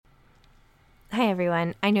Hi,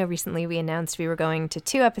 everyone. I know recently we announced we were going to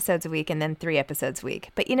 2 episodes a week and then 3 episodes a week.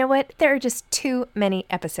 But you know what? There are just too many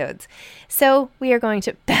episodes. So we are going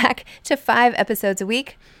back to 5 episodes a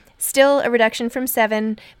week. Still a reduction from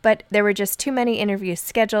 7, but there were just too many interviews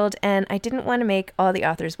scheduled, and I didn't want to make all the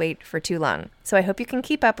authors wait for too long. So I hope you can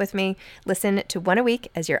keep up with me. Listen to 1 a week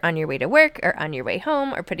as you're on your way to work or on your way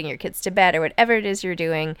home or putting your kids to bed or whatever it is you're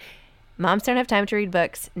doing. Moms Don't Have Time to Read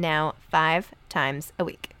Books, now 5 times a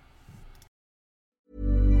week.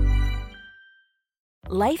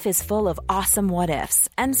 Life is full of awesome what-ifs,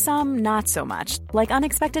 and some not so much, like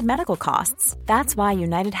unexpected medical costs. That's why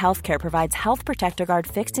United Healthcare provides Health Protector Guard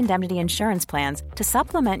fixed indemnity insurance plans to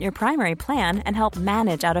supplement your primary plan and help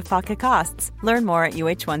manage out-of-pocket costs. Learn more at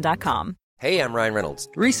uh1.com. Hey, I'm Ryan Reynolds.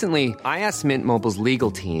 Recently, I asked Mint Mobile's legal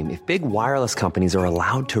team if big wireless companies are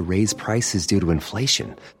allowed to raise prices due to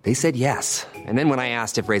inflation. They said yes. And then when I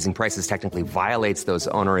asked if raising prices technically violates those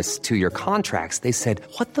onerous 2-year contracts, they said,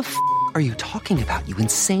 "What the f*** are you talking about, you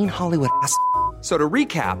insane Hollywood ass?" So to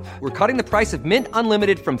recap, we're cutting the price of Mint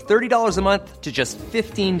Unlimited from $30 a month to just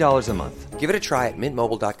 $15 a month. Give it a try at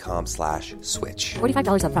mintmobile.com/switch.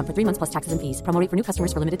 $45 up front for 3 months plus taxes and fees. Promo rate for new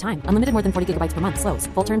customers for limited time. Unlimited more than 40 gigabytes per month. Slows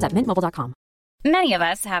full terms at mintmobile.com. Many of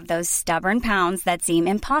us have those stubborn pounds that seem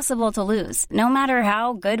impossible to lose, no matter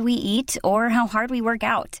how good we eat or how hard we work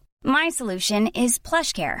out. My solution is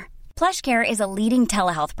PlushCare. PlushCare is a leading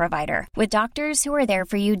telehealth provider with doctors who are there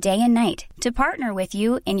for you day and night to partner with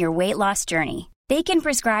you in your weight loss journey. They can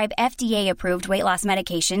prescribe FDA-approved weight loss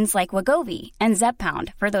medications like Wegovy and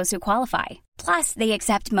Zepbound for those who qualify. Plus, they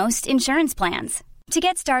accept most insurance plans. To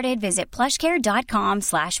get started, visit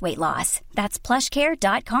plushcare.com/weightloss. That's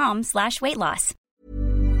plushcare.com/weightloss.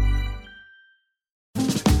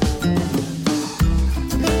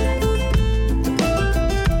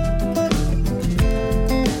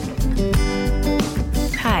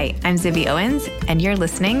 Hi, I'm Zibby Owens, and you're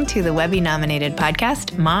listening to the Webby-nominated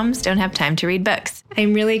podcast, Moms Don't Have Time to Read Books.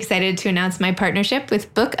 I'm really excited to announce my partnership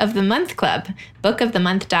with Book of the Month Club,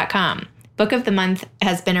 bookofthemonth.com. Book of the Month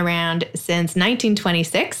has been around since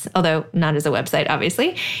 1926, although not as a website,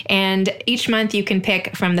 obviously. And each month you can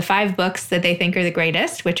pick from the 5 books that they think are the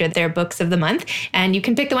greatest, which are their books of the month, and you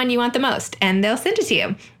can pick the one you want the most, and they'll send it to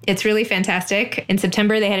you. It's really fantastic. In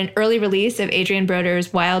September, they had an early release of Adrian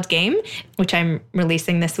Broder's Wild Game, which I'm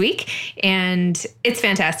releasing this week, and it's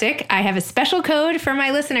fantastic. I have a special code for my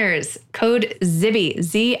listeners, code ZIBBY,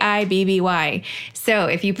 Z-I-B-B-Y. So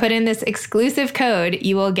if you put in this exclusive code,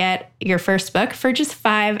 you will get your first book for just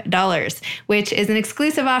 $5, which is an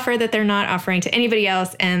exclusive offer that they're not offering to anybody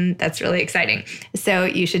else, and that's really exciting. So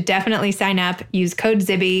you should definitely sign up, use code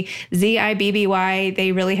ZIBBY, Z-I-B-B-Y.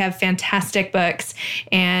 They really have fantastic books,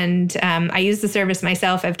 and I use the service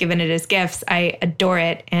myself. I've given it as gifts. I adore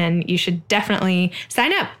it, and you should definitely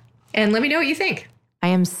sign up and let me know what you think. I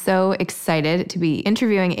am so excited to be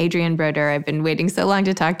interviewing Adrian Broder. I've been waiting so long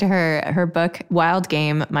to talk to her. Her book, Wild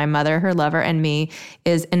Game, My Mother, Her Lover, and Me,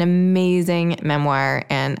 is an amazing memoir,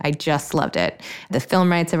 and I just loved it. The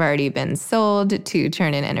film rights have already been sold to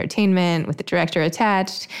Turn-In Entertainment with the director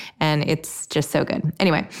attached, and it's just so good.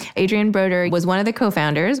 Anyway, Adrian Broder was one of the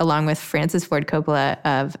co-founders, along with Francis Ford Coppola,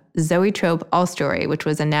 of Zoetrope All Story, which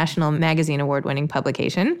was a National Magazine Award-winning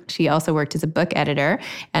publication. She also worked as a book editor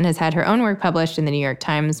and has had her own work published in the New York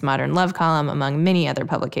Times Modern Love column, among many other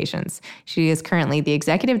publications. She is currently the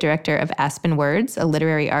executive director of Aspen Words, a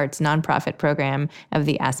literary arts nonprofit program of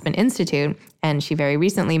the Aspen Institute, and she very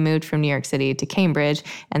recently moved from New York City to Cambridge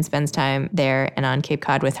and spends time there and on Cape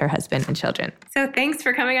Cod with her husband and children. So thanks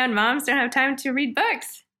for coming on Moms Don't Have Time to Read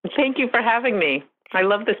Books. Thank you for having me. I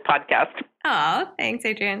love this podcast. Oh, thanks,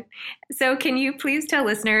 Adrian. So can you please tell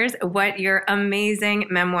listeners what your amazing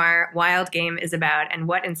memoir, Wild Game, is about and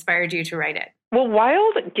what inspired you to write it? Well,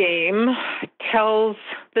 Wild Game tells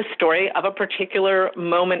the story of a particular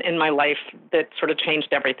moment in my life that sort of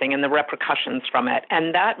changed everything and the repercussions from it.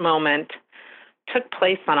 And that moment took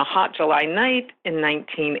place on a hot July night in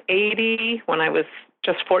 1980 when I was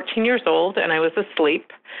just 14 years old and I was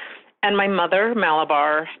asleep. And my mother,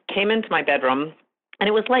 Malabar, came into my bedroom. And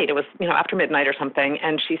it was late. It was, after midnight or something.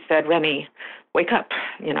 And she said, "Rennie, wake up.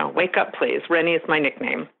 Wake up, please." Rennie is my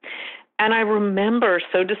nickname. And I remember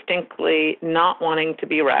so distinctly not wanting to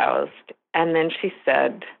be roused. And then she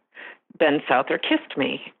said, "Ben Souther kissed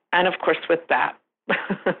me." And of course, with that,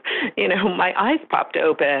 my eyes popped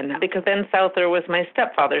open because Ben Souther was my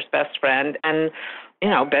stepfather's best friend. And,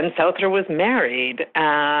 Ben Souther was married.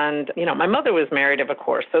 And, my mother was married, of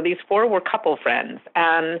course. So these 4 were couple friends.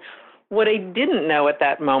 And what I didn't know at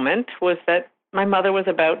that moment was that my mother was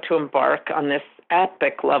about to embark on this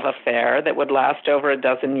epic love affair that would last over a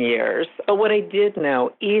dozen years. But what I did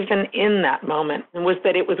know, even in that moment, was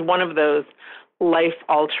that it was one of those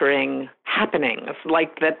life-altering happenings,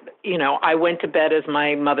 like that, I went to bed as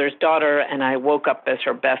my mother's daughter and I woke up as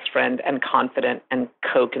her best friend and confident and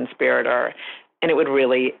co-conspirator, and it would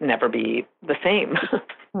really never be the same.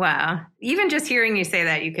 Wow. Even just hearing you say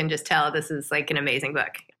that, you can just tell this is like an amazing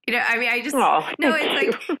book. It's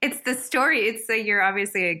like, it's the story. It's like you're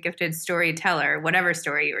obviously a gifted storyteller, whatever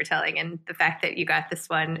story you were telling. And the fact that you got this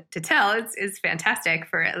one to tell is fantastic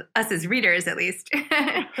for us as readers, at least.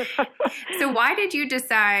 So why did you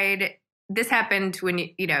decide this happened when,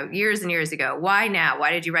 years and years ago? Why now?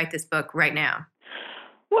 Why did you write this book right now?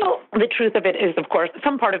 Well, the truth of it is, of course,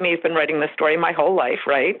 some part of me has been writing this story my whole life,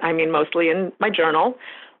 right? I mean, mostly in my journal.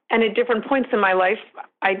 And at different points in my life,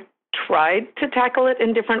 I tried to tackle it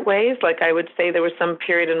in different ways. Like I would say there was some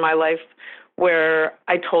period in my life where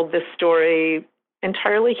I told this story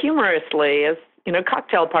entirely humorously as,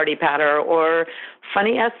 cocktail party patter or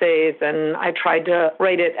funny essays. And I tried to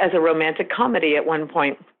write it as a romantic comedy at one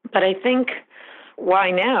point. But I think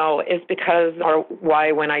why now is because, or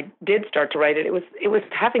why when I did start to write it, it was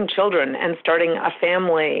having children and starting a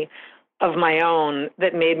family of my own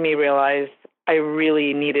that made me realize I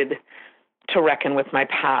really needed to reckon with my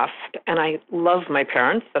past. And I love my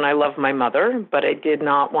parents and I love my mother, but I did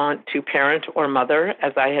not want to parent or mother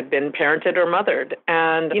as I had been parented or mothered.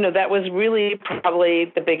 And, that was really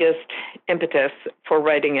probably the biggest impetus for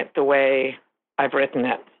writing it the way I've written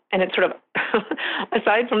it. And it's sort of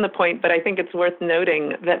aside from the point, but I think it's worth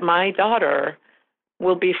noting that my daughter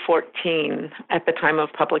will be 14 at the time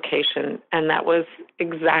of publication. And that was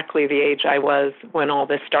exactly the age I was when all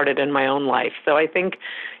this started in my own life. So I think,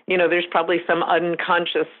 there's probably some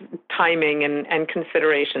unconscious timing and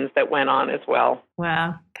considerations that went on as well.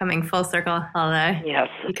 Wow. Coming full circle. Yes.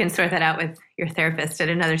 You can sort that out with your therapist at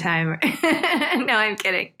another time. No, I'm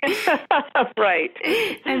kidding. Right.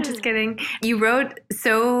 I'm just kidding. You wrote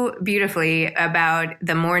so beautifully about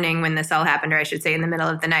the morning when this all happened, or I should say in the middle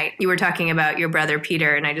of the night. You were talking about your brother,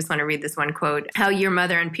 Peter, and I just want to read this one quote, how your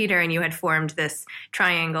mother and Peter and you had formed this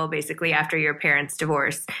triangle basically after your parents'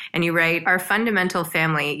 divorce. And you write, our fundamental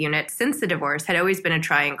family unit since the divorce had always been a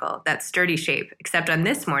triangle, that sturdy shape, except on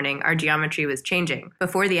this morning, our geometry was changing.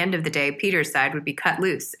 Before the end of the day, Peter's side would be cut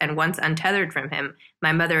loose, and once untethered from him,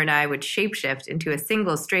 my mother and I would shapeshift into a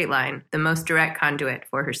single straight line, the most direct conduit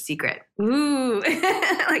for her secret. Ooh.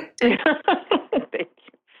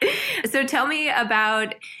 So tell me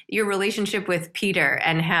about your relationship with Peter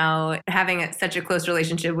and how having such a close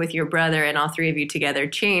relationship with your brother and all three of you together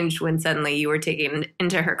changed when suddenly you were taken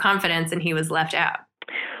into her confidence and he was left out.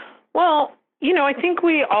 Well, I think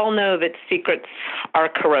we all know that secrets are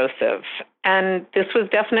corrosive. And this was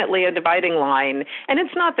definitely a dividing line. And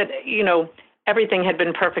it's not that, everything had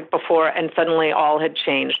been perfect before and suddenly all had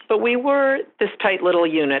changed. But we were this tight little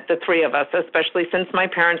unit, the three of us, especially since my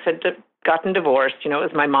parents had gotten divorced. It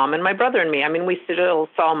was my mom and my brother and me. I mean, we still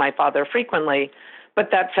saw my father frequently, but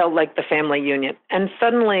that felt like the family unit. And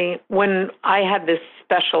suddenly, when I had this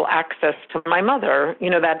special access to my mother,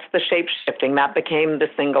 that's the shape-shifting. That became the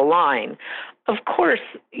single line. Of course,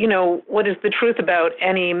 what is the truth about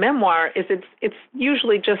any memoir is it's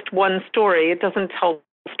usually just one story. It doesn't tell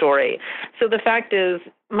the story. So the fact is,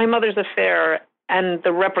 my mother's affair and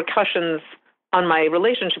the repercussions on my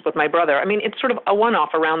relationship with my brother, I mean, it's sort of a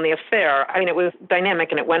one-off around the affair. I mean, it was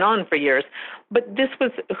dynamic and it went on for years. But this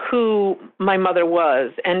was who my mother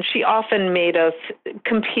was, and she often made us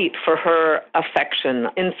compete for her affection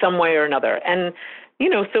in some way or another. And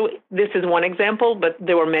so this is one example, but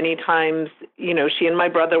there were many times, she and my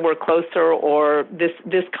brother were closer, or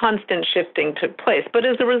this constant shifting took place. But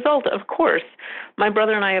as a result, of course, my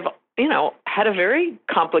brother and I have, had a very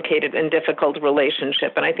complicated and difficult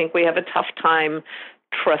relationship. And I think we have a tough time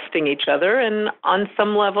trusting each other. And on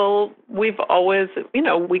some level, we've always,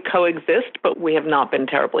 we coexist, but we have not been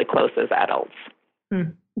terribly close as adults.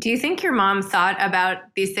 Do you think your mom thought about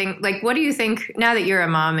these things? Like, what do you think, now that you're a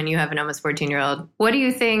mom and you have an almost 14-year-old, what do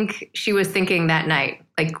you think she was thinking that night?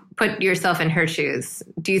 Like, put yourself in her shoes.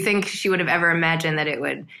 Do you think she would have ever imagined that it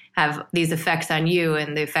would have these effects on you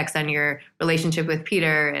and the effects on your relationship with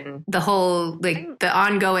Peter and the whole, the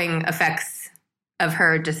ongoing effects of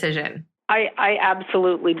her decision? I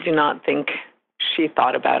absolutely do not think she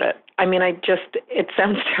thought about it. I mean, it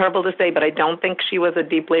sounds terrible to say, but I don't think she was a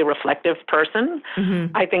deeply reflective person.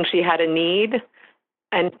 Mm-hmm. I think she had a need,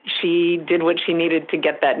 and she did what she needed to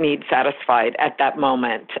get that need satisfied at that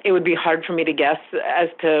moment. It would be hard for me to guess as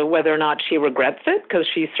to whether or not she regrets it, because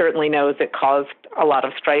she certainly knows it caused a lot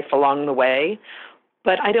of strife along the way.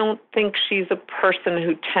 But I don't think she's a person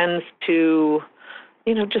who tends to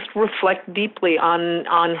just reflect deeply on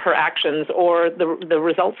her actions or the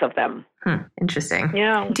results of them. Interesting.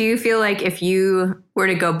 Yeah. Do you feel like if you were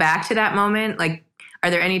to go back to that moment, like, are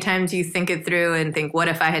there any times you think it through and think, what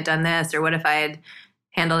if I had done this, or what if I had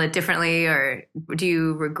handled it differently? Or do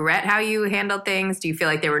you regret how you handled things? Do you feel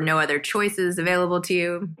like there were no other choices available to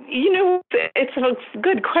you? It's a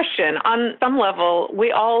good question. On some level,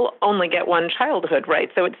 we all only get one childhood, right?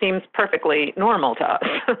 So it seems perfectly normal to us.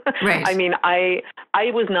 Right. I mean, I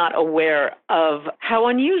was not aware of how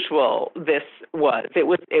unusual this was. It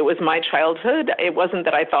was my childhood. It wasn't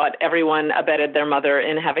that I thought everyone abetted their mother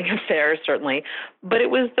in having affairs, certainly, but it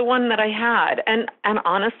was the one that I had. And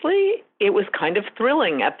honestly, it was kind of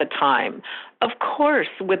thrilling at the time. Of course,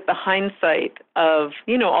 with the hindsight of,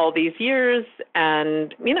 all these years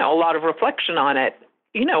and, a lot of reflection on it,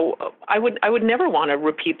 I would never want to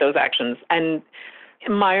repeat those actions and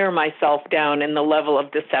mire myself down in the level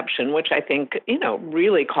of deception, which I think,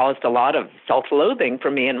 really caused a lot of self-loathing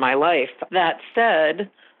for me in my life. That said,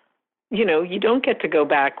 you don't get to go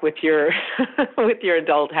back with your with your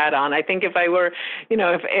adult hat on. I think if I were,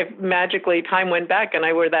 if magically time went back and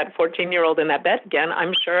I were that 14-year-old in that bed again,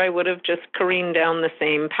 I'm sure I would have just careened down the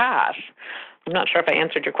same path. I'm not sure if I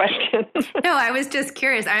answered your question. No, I was just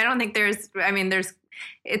curious. I don't think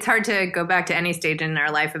it's hard to go back to any stage in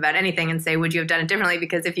our life about anything and say, would you have done it differently?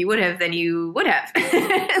 Because if you would have, then you would have.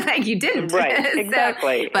 Like you didn't. Right,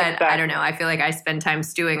 exactly. But I don't know. I feel like I spend time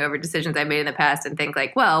stewing over decisions I made in the past and think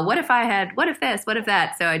like, well, what if this, what if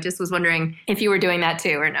that? So I just was wondering if you were doing that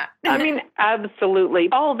too or not. I mean, absolutely.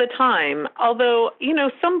 All the time. Although,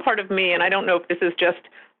 some part of me, and I don't know if this is just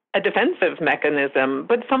a defensive mechanism,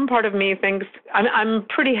 but some part of me thinks I'm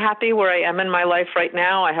pretty happy where I am in my life right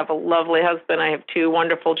now. I have a lovely husband. I have 2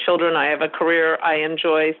 wonderful children. I have a career I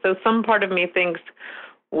enjoy. So some part of me thinks,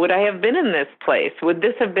 would I have been in this place? Would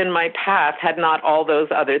this have been my path had not all those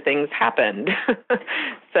other things happened?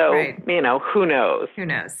 So, right. Who knows? Who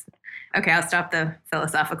knows? Okay, I'll stop the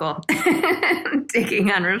philosophical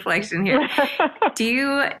digging on reflection here. Do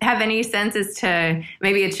you have any sense as to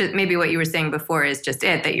maybe what you were saying before is just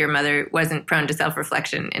that your mother wasn't prone to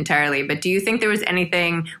self-reflection entirely, but do you think there was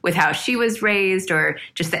anything with how she was raised or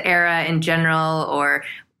just the era in general or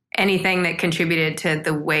anything that contributed to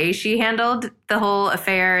the way she handled the whole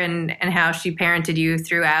affair and how she parented you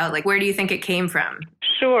throughout? Like, where do you think it came from?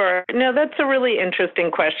 Sure. No, that's a really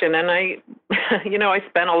interesting question. And I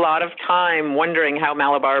spent a lot of time wondering how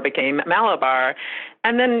Malabar became Malabar.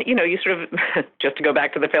 And then, you sort of, just to go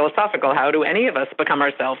back to the philosophical, how do any of us become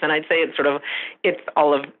ourselves? And I'd say it's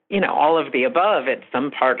all of the above. It's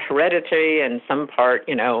some part hereditary and some part,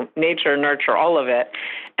 nature, nurture, all of it.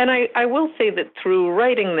 And I will say that through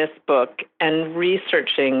writing this book and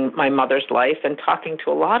researching my mother's life and talking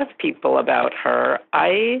to a lot of people about her,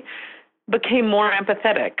 I became more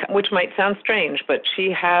empathetic, which might sound strange, but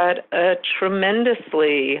she had a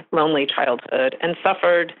tremendously lonely childhood and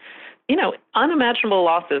suffered, unimaginable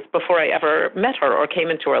losses before I ever met her or came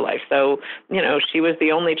into her life. So, she was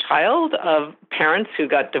the only child of parents who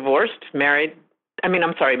got married,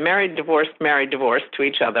 divorced, married, divorced to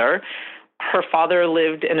each other. Her father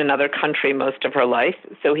lived in another country most of her life,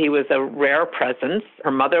 so he was a rare presence.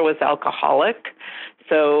 Her mother was alcoholic.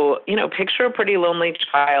 So, picture a pretty lonely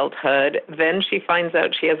childhood. Then she finds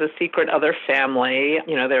out she has a secret other family.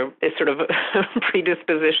 There is sort of a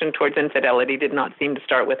predisposition towards infidelity did not seem to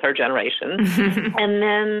start with her generation. And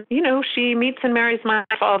then, she meets and marries my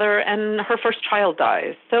father, and her first child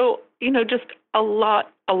dies. So, just a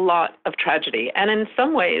lot of tragedy. And in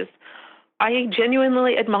some ways, I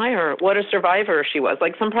genuinely admire what a survivor she was.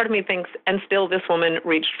 Like, some part of me thinks, and still this woman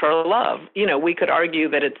reached for love. We could argue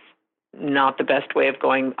that it's not the best way of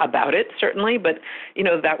going about it, certainly, but,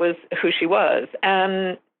 that was who she was.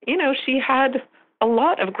 And, she had a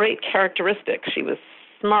lot of great characteristics. She was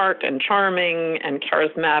smart and charming and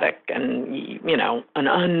charismatic and, an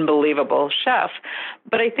unbelievable chef.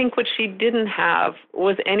 But I think what she didn't have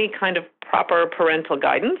was any kind of proper parental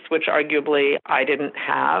guidance, which arguably I didn't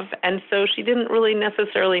have. And so she didn't really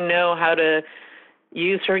necessarily know how to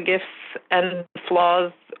use her gifts and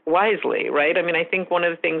flaws wisely, right? I mean, I think one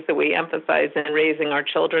of the things that we emphasize in raising our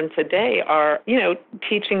children today are,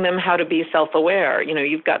 teaching them how to be self-aware.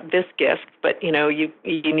 You've got this gift, but, you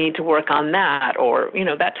need to work on that or,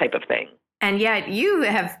 that type of thing. And yet you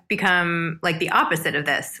have become like the opposite of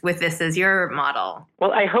this with this as your model.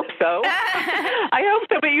 Well, I hope so. I hope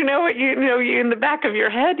so. But you in the back of your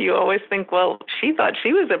head, you always think, well, she thought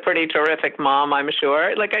she was a pretty terrific mom, I'm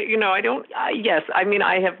sure. Like,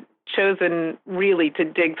 I have chosen really to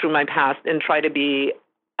dig through my past and try to be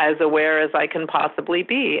as aware as I can possibly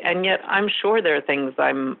be. And yet I'm sure there are things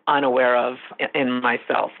I'm unaware of in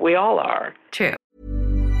myself. We all are. True.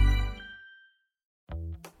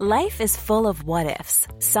 Life is full of what-ifs.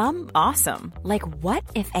 Some awesome, like what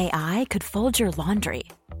if AI could fold your laundry?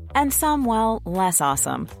 And some, well, less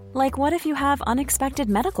awesome, like what if you have unexpected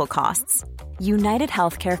medical costs? United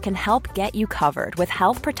Healthcare can help get you covered with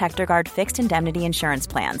Health Protector Guard fixed indemnity insurance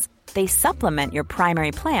plans. They supplement your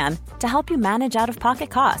primary plan to help you manage out-of-pocket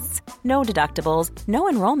costs. No deductibles, no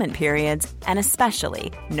enrollment periods, and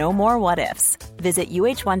especially no more what-ifs. Visit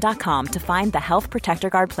UH1.com to find the Health Protector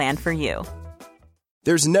Guard plan for you.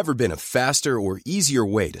 There's never been a faster or easier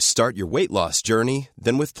way to start your weight loss journey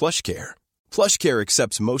than with PlushCare. PlushCare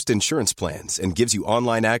accepts most insurance plans and gives you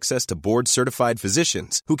online access to board-certified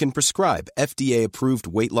physicians who can prescribe FDA-approved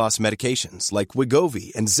weight loss medications like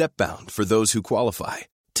Wegovy and Zepbound for those who qualify.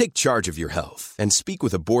 Take charge of your health and speak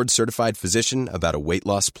with a board-certified physician about a weight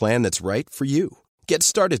loss plan that's right for you. Get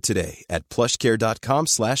started today at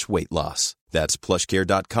plushcare.com/weight loss. That's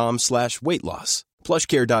plushcare.com/weight loss.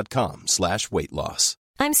 plushcare.com/weight loss.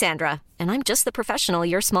 I'm Sandra, and I'm just the professional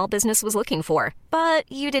your small business was looking for.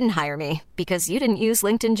 But you didn't hire me because you didn't use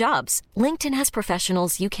LinkedIn Jobs. LinkedIn has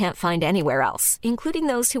professionals you can't find anywhere else, including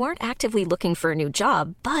those who aren't actively looking for a new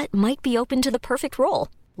job, but might be open to the perfect role,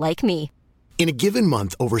 like me. In a given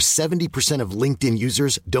month, over 70% of LinkedIn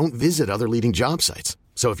users don't visit other leading job sites.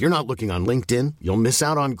 So if you're not looking on LinkedIn, you'll miss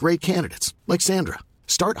out on great candidates like Sandra.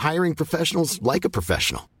 Start hiring professionals like a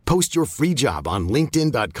professional. Post your free job on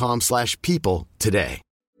linkedin.com/people today.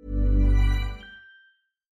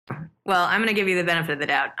 Well, I'm going to give you the benefit of the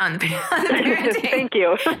doubt on the parenting. Thank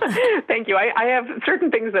you. Thank you. I have certain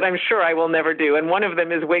things that I'm sure I will never do. And one of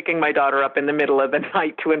them is waking my daughter up in the middle of the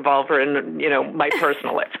night to involve her in, my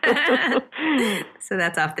personal life. So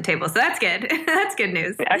that's off the table. So that's good. That's good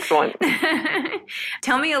news. Excellent.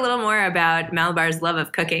 Tell me a little more about Malabar's love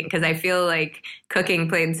of cooking, because I feel like cooking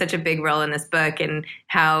played such a big role in this book, and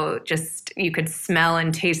how just you could smell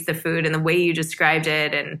and taste the food and the way you described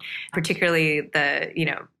it, and particularly the,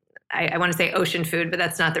 I want to say ocean food, but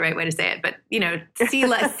that's not the right way to say it. But, sea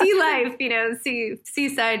life,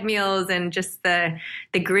 seaside meals, and just the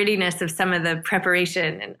grittiness of some of the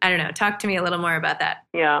preparation. And I don't know, talk to me a little more about that.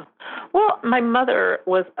 Yeah. Well, my mother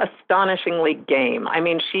was astonishingly game. I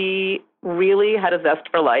mean, she really had a zest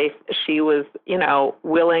for life. She was,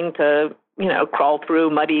 willing to, crawl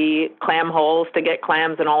through muddy clam holes to get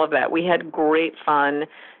clams and all of that. We had great fun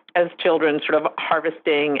as children, sort of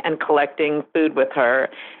harvesting and collecting food with her.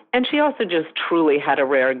 And she also just truly had a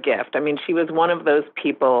rare gift. I mean, she was one of those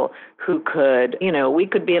people who could, we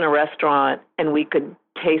could be in a restaurant and we could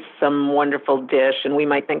taste some wonderful dish and we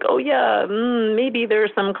might think, oh yeah, maybe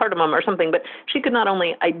there's some cardamom or something. But she could not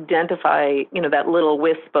only identify, that little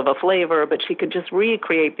wisp of a flavor, but she could just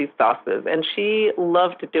recreate these sauces. And she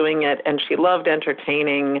loved doing it, and she loved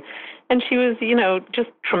entertaining. And she was, just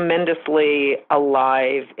tremendously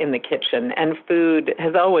alive in the kitchen. And food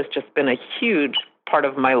has always just been a huge part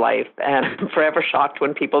of my life, and I'm forever shocked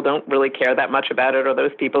when people don't really care that much about it, or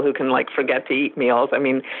those people who can forget to eat meals. I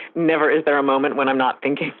mean, never is there a moment when I'm not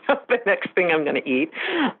thinking of the next thing I'm going to eat.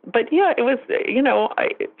 But yeah, it was,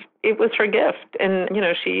 it was her gift, and,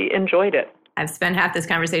 she enjoyed it. I've spent half this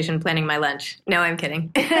conversation planning my lunch. No, I'm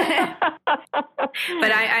kidding. But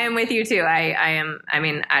I am with you too. I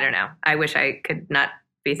don't know. I wish I could not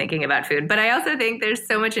be thinking about food, but I also think there's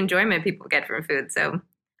so much enjoyment people get from food. So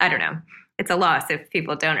I don't know. It's a loss if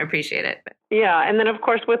people don't appreciate it. Yeah. And then, of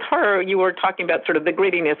course, with her, you were talking about sort of the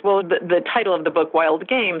grittiness. Well, the title of the book, Wild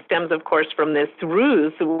Game, stems, of course, from this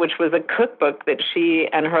ruse, which was a cookbook that she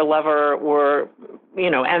and her lover were,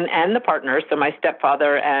 and the partners, so my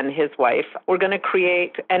stepfather and his wife, were going to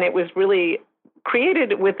create. And it was really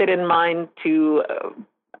created with it in mind to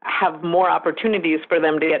have more opportunities for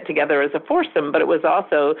them to get together as a foursome, but it was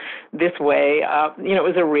also this way, it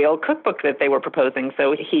was a real cookbook that they were proposing.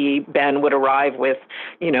 So Ben would arrive with,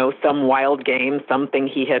 some wild game, something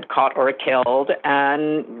he had caught or killed,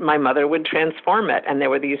 and my mother would transform it. And there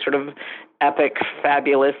were these sort of epic,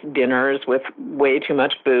 fabulous dinners with way too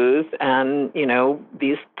much booze and,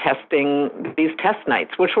 these test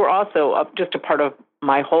nights, which were also just a part of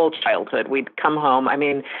my whole childhood. We'd come home. I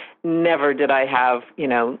mean, never did I have,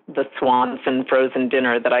 the Swanson frozen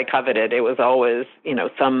dinner that I coveted. It was always,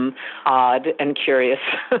 some odd and curious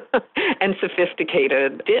and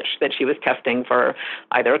sophisticated dish that she was testing for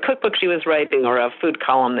either a cookbook she was writing or a food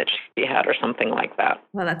column that she had or something like that.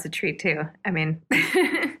 Well, that's a treat too. I mean,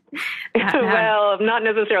 well, not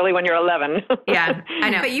necessarily when you're 11. Yeah, I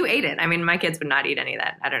know. But you ate it. I mean, my kids would not eat any of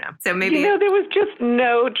that. I don't know. So maybe... there was just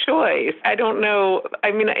no choice. I don't know.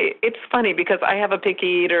 I mean, it's funny because I have a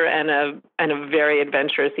picky eater and a very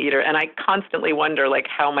adventurous eater, and I constantly wonder,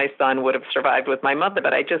 how my son would have survived with my mother.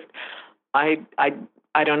 But I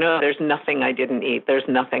don't know. There's nothing I didn't eat. There's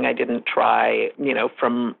nothing I didn't try,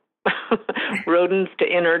 from rodents to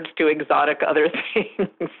innards to exotic other things.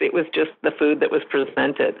 It was just the food that was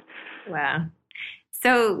presented. Wow.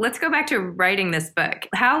 So let's go back to writing this book.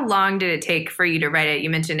 How long did it take for you to write it? You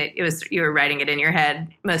mentioned you were writing it in your head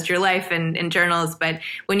most of your life and in journals, but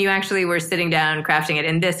when you actually were sitting down crafting it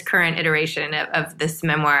in this current iteration of this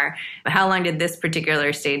memoir, how long did this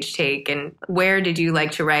particular stage take, and where did you like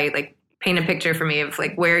to write? Paint a picture for me of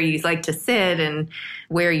where you like to sit and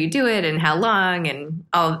where you do it and how long and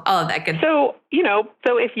all of that good. So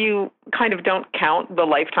if you kind of don't count the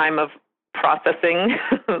lifetime of processing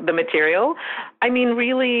the material, I mean,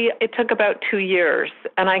 really, it took about 2 years,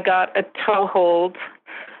 and I got a toehold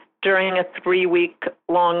during a 3-week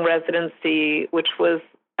long residency, which was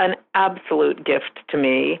an absolute gift to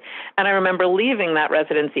me. And I remember leaving that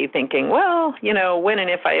residency thinking, well, when and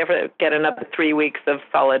if I ever get another 3 weeks of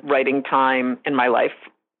solid writing time in my life,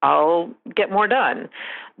 I'll get more done.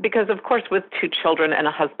 Because, of course, with 2 children and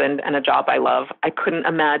a husband and a job I love, I couldn't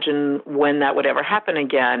imagine when that would ever happen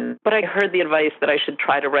again. But I heard the advice that I should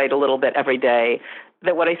try to write a little bit every day,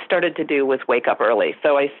 that what I started to do was wake up early.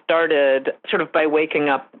 So I started sort of by waking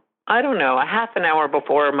up, I don't know, a half an hour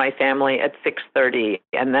before my family at 6:30.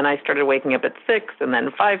 And then I started waking up at 6 and then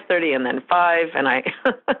 5:30 and then 5. And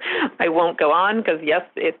I won't go on because, yes,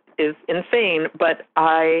 it is insane, but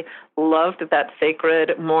I loved that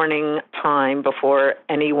sacred morning time before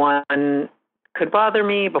anyone could bother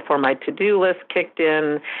me, before my to-do list kicked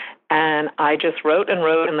in. And I just wrote and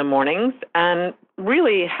wrote in the mornings and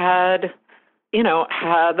really had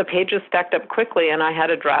the pages stacked up quickly, and I had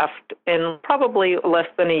a draft in probably less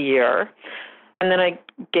than a year. And then I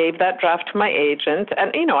gave that draft to my agent,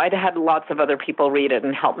 and, I'd had lots of other people read it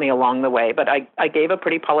and help me along the way, but I gave a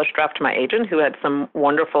pretty polished draft to my agent who had some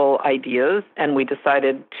wonderful ideas, and we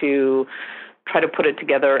decided to try to put it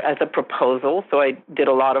together as a proposal. So I did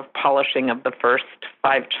a lot of polishing of the first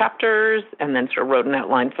 5 chapters and then sort of wrote an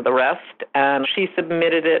outline for the rest. And she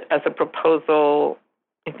submitted it as a proposal,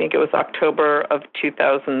 I think it was October of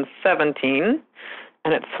 2017,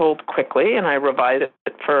 and it sold quickly, and I revised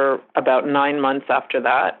it for about 9 months after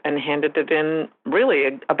that and handed it in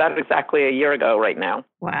really about exactly a year ago right now.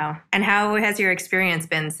 Wow. And how has your experience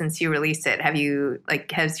been since you released it?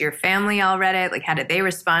 Has your family all read it? How did they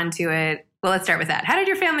respond to it? Well, let's start with that. How did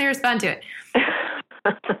your family respond to it?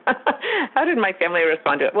 How did my family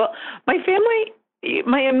respond to it? Well, my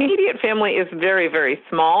immediate family is very, very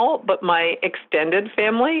small, but my extended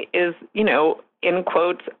family is, in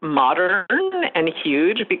quotes, modern and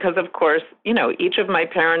huge because, of course, each of my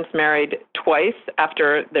parents married twice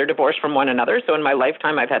after their divorce from one another. So in my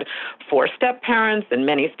lifetime, I've had 4 step-parents and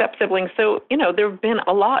many step-siblings. So, there have been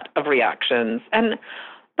a lot of reactions. And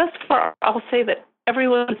thus far, I'll say that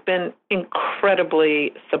everyone's been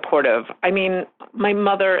incredibly supportive. I mean, my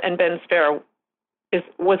mother and Ben Spare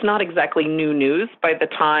was not exactly new news by the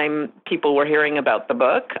time people were hearing about the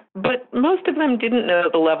book, but most of them didn't know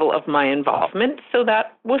the level of my involvement, so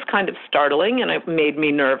that was kind of startling, and it made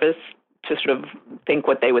me nervous to sort of think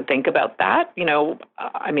what they would think about that.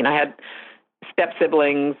 I had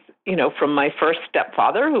step-siblings, from my first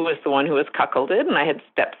stepfather, who was the one who was cuckolded, and I had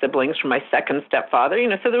step-siblings from my second stepfather,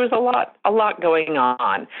 so there was a lot going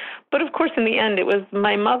on. But of course, in the end, it was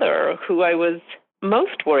my mother who I was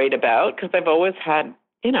most worried about because I've always had,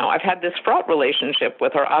 I've had this fraught relationship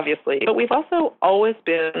with her, obviously, but we've also always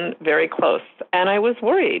been very close. And I was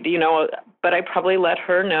worried, but I probably let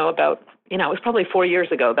her know about, it was probably 4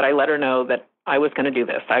 years ago that I let her know that I was going to do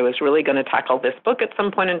this. I was really going to tackle this book at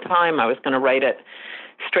some point in time. I was going to write it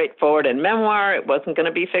straightforward in memoir. It wasn't going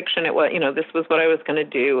to be fiction. It was, this was what I was going to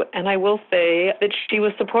do. And I will say that she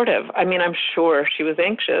was supportive. I mean, I'm sure she was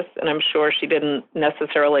anxious, and I'm sure she didn't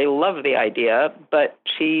necessarily love the idea, but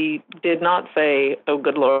she did not say, oh,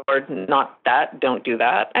 good Lord, not that, don't do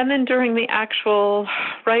that. And then during the actual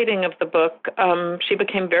writing of the book, she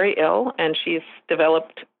became very ill, and she's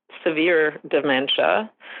developed severe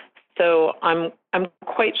dementia. So I'm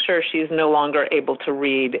quite sure she's no longer able to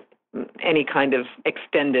read any kind of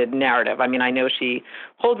extended narrative. I mean, I know she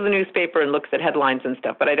holds the newspaper and looks at headlines and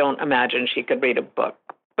stuff, but I don't imagine she could read a book.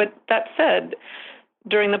 But that said,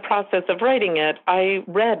 during the process of writing it, I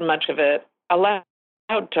read much of it aloud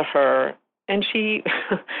to her, and she,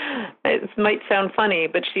 it might sound funny,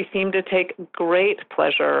 but she seemed to take great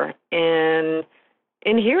pleasure in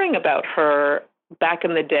hearing about her back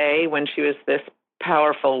in the day when she was this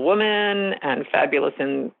powerful woman and fabulous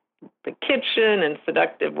in the kitchen and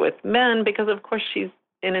seductive with men, because of course she's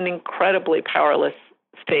in an incredibly powerless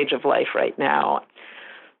stage of life right now.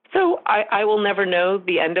 So I will never know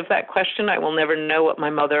the end of that question. I will never know what my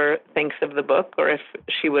mother thinks of the book or if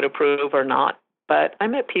she would approve or not, but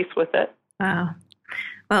I'm at peace with it. Wow.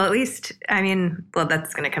 Well, at least, I mean, well,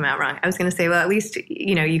 that's going to come out wrong. I was going to say, well, at least,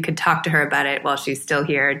 you know, you could talk to her about it while she's still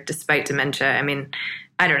here, despite dementia. I mean,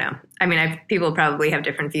 I don't know. I mean, people probably have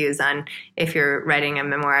different views on if you're writing a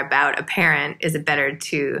memoir about a parent, is it better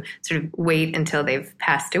to sort of wait until they've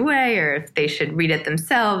passed away, or if they should read it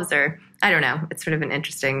themselves, or I don't know. It's sort of an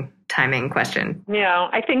interesting timing question. Yeah,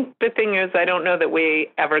 I think the thing is, I don't know that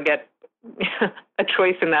we ever get a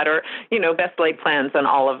choice in that, or, you know, best laid plans and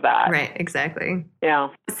all of that. Right, exactly. Yeah.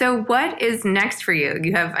 So what is next for you?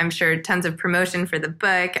 You have, I'm sure, tons of promotion for the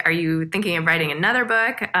book. Are you thinking of writing another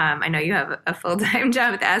book? I know you have a full-time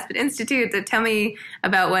job at the Aspen Institute, so tell me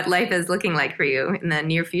about what life is looking like for you in the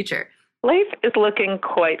near future. Life is looking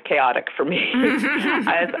quite chaotic for me.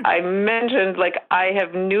 As I mentioned, I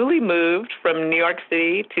have newly moved from New York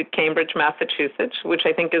City to Cambridge, Massachusetts, which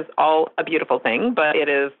I think is all a beautiful thing. But it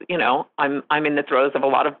is, you know, I'm in the throes of a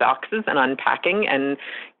lot of boxes and unpacking and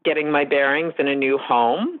getting my bearings in a new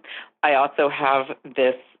home. I also have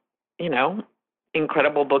this, you know,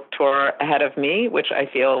 incredible book tour ahead of me, which I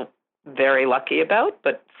feel very lucky about,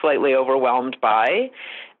 but slightly overwhelmed by.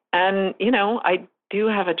 And, you know, I do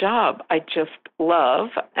have a job I just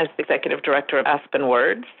love as the executive director of Aspen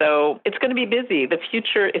Word. So it's going to be busy. The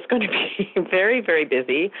future is going to be very, very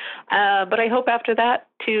busy. But I hope after that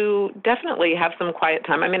to definitely have some quiet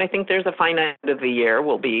time. I mean, I think there's a finite end of the year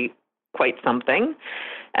will be quite something.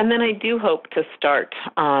 And then I do hope to start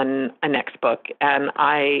on a next book. And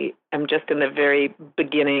I am just in the very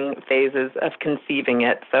beginning phases of conceiving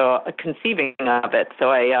of it.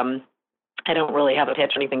 So I don't really have a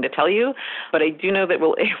pitch or anything to tell you, but I do know that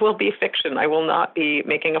it will be fiction. I will not be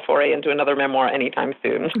making a foray into another memoir anytime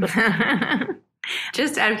soon.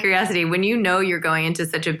 Just out of curiosity, when you know you're going into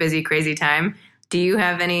such a busy, crazy time, do you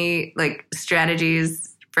have any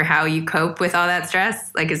strategies for how you cope with all that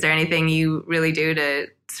stress? Is there anything you really do to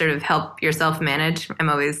sort of help yourself manage? I'm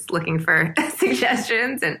always looking for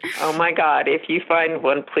suggestions. And oh my God, if you find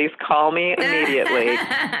one, please call me immediately.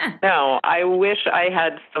 No, I wish I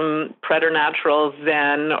had some preternatural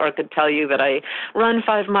zen or could tell you that I run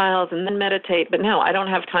 5 miles and then meditate, but no, I don't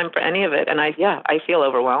have time for any of it. And I feel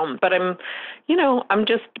overwhelmed, but I'm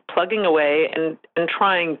just plugging away and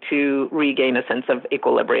trying to regain a sense of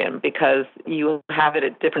equilibrium, because you have it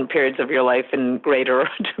at different periods of your life in greater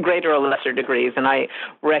or lesser degrees. And I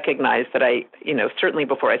recognize that certainly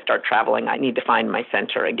before I start traveling, I need to find my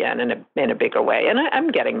center again in a bigger way. And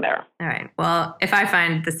I'm getting there. All right. Well, if I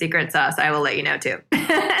find the secret sauce, I will let you know too.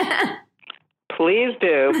 Please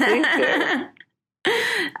do. Please do.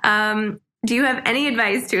 Do you have any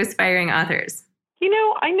advice to aspiring authors?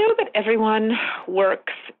 I know that everyone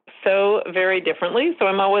works so very differently, so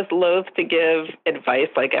I'm always loath to give advice.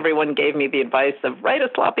 Everyone gave me the advice of write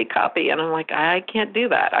a sloppy copy, and I'm like, I can't do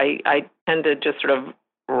that. I tend to just sort of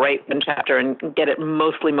write one chapter and get it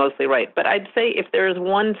mostly right. But I'd say if there is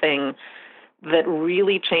one thing that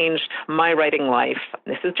really changed my writing life,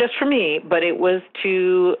 this is just for me, but it was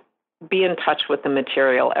to be in touch with the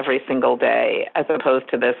material every single day, as opposed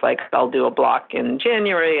to this, I'll do a block in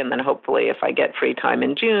January, and then hopefully if I get free time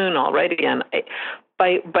in June, I'll write again.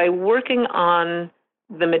 By working on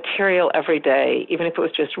the material every day, even if it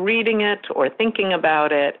was just reading it or thinking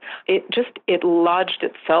about it, it lodged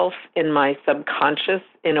itself in my subconscious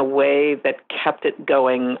in a way that kept it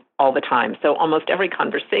going all the time. So almost every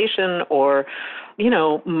conversation or,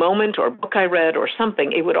 moment or book I read or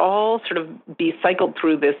something, it would all sort of be cycled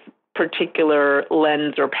through this particular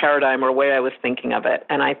lens or paradigm or way I was thinking of it.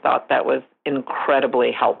 And I thought that was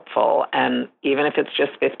incredibly helpful. And even if it's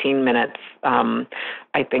just 15 minutes,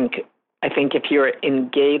 I think if you're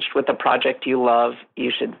engaged with a project you love,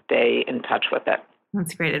 you should stay in touch with it.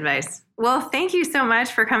 That's great advice. Well, thank you so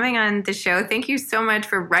much for coming on the show. Thank you so much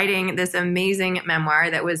for writing this amazing memoir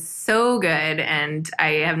that was so good. And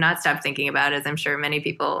I have not stopped thinking about it, as I'm sure many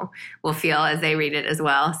people will feel as they read it as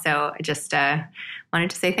well. So I just wanted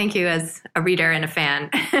to say thank you as a reader and a fan,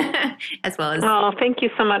 as well as... Oh, thank you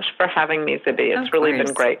so much for having me, Zibby. It's really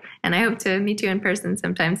been great. And I hope to meet you in person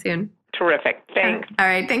sometime soon. Terrific. Thanks. All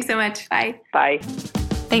right. Thanks so much. Bye. Bye.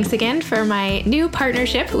 Thanks again for my new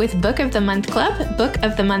partnership with Book of the Month Club,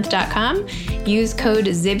 bookofthemonth.com. Use code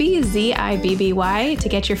ZIBBY, ZIBBY, to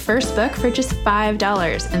get your first book for just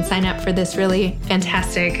 $5 and sign up for this really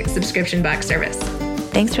fantastic subscription box service.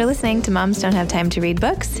 Thanks for listening to Moms Don't Have Time to Read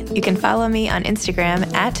Books. You can follow me on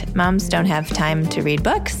Instagram at Moms Don't Have Time to Read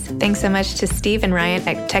Books. Thanks so much to Steve and Ryan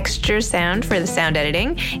at Texture Sound for the sound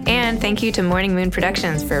editing. And thank you to Morning Moon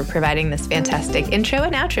Productions for providing this fantastic intro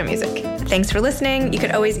and outro music. Thanks for listening. You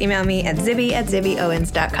could always email me at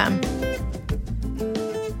zibby@zibbyowens.com.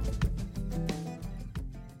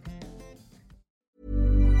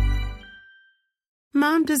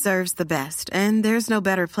 Mom deserves the best, and there's no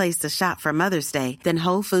better place to shop for Mother's Day than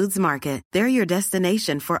Whole Foods Market. They're your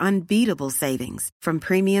destination for unbeatable savings, from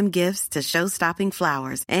premium gifts to show-stopping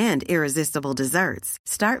flowers and irresistible desserts.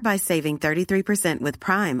 Start by saving 33% with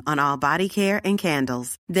Prime on all body care and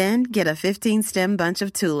candles. Then get a 15-stem bunch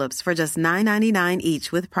of tulips for just $9.99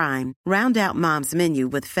 each with Prime. Round out Mom's menu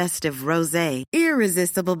with festive rosé,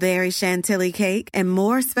 irresistible berry chantilly cake, and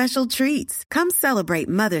more special treats. Come celebrate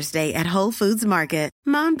Mother's Day at Whole Foods Market.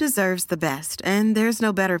 Mom deserves the best, and there's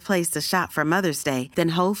no better place to shop for Mother's Day than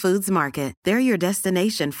Whole Foods Market. They're your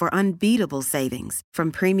destination for unbeatable savings, from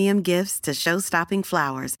premium gifts to show-stopping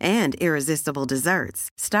flowers and irresistible desserts.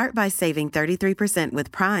 Start by saving 33%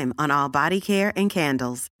 with Prime on all body care and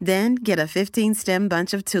candles. Then get a 15-stem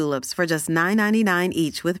bunch of tulips for just $9.99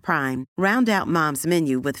 each with Prime. Round out Mom's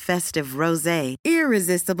menu with festive rosé,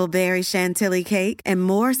 irresistible berry chantilly cake, and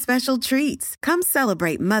more special treats. Come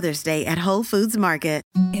celebrate Mother's Day at Whole Foods Market.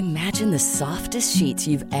 Imagine the softest sheets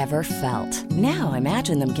you've ever felt. Now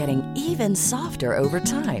imagine them getting even softer over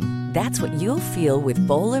time. That's what you'll feel with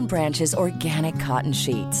Boll & Branch's organic cotton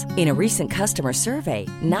sheets. In a recent customer survey,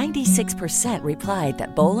 96% replied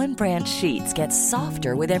that Boll & Branch sheets get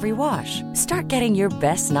softer with every wash. Start getting your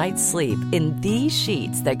best night's sleep in these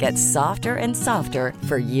sheets that get softer and softer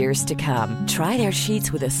for years to come. Try their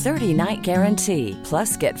sheets with a 30-night guarantee.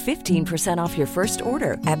 Plus, get 15% off your first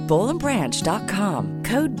order at bollandbranch.com.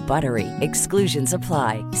 Code BUTTERY. Exclusions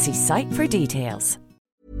apply. See site for details.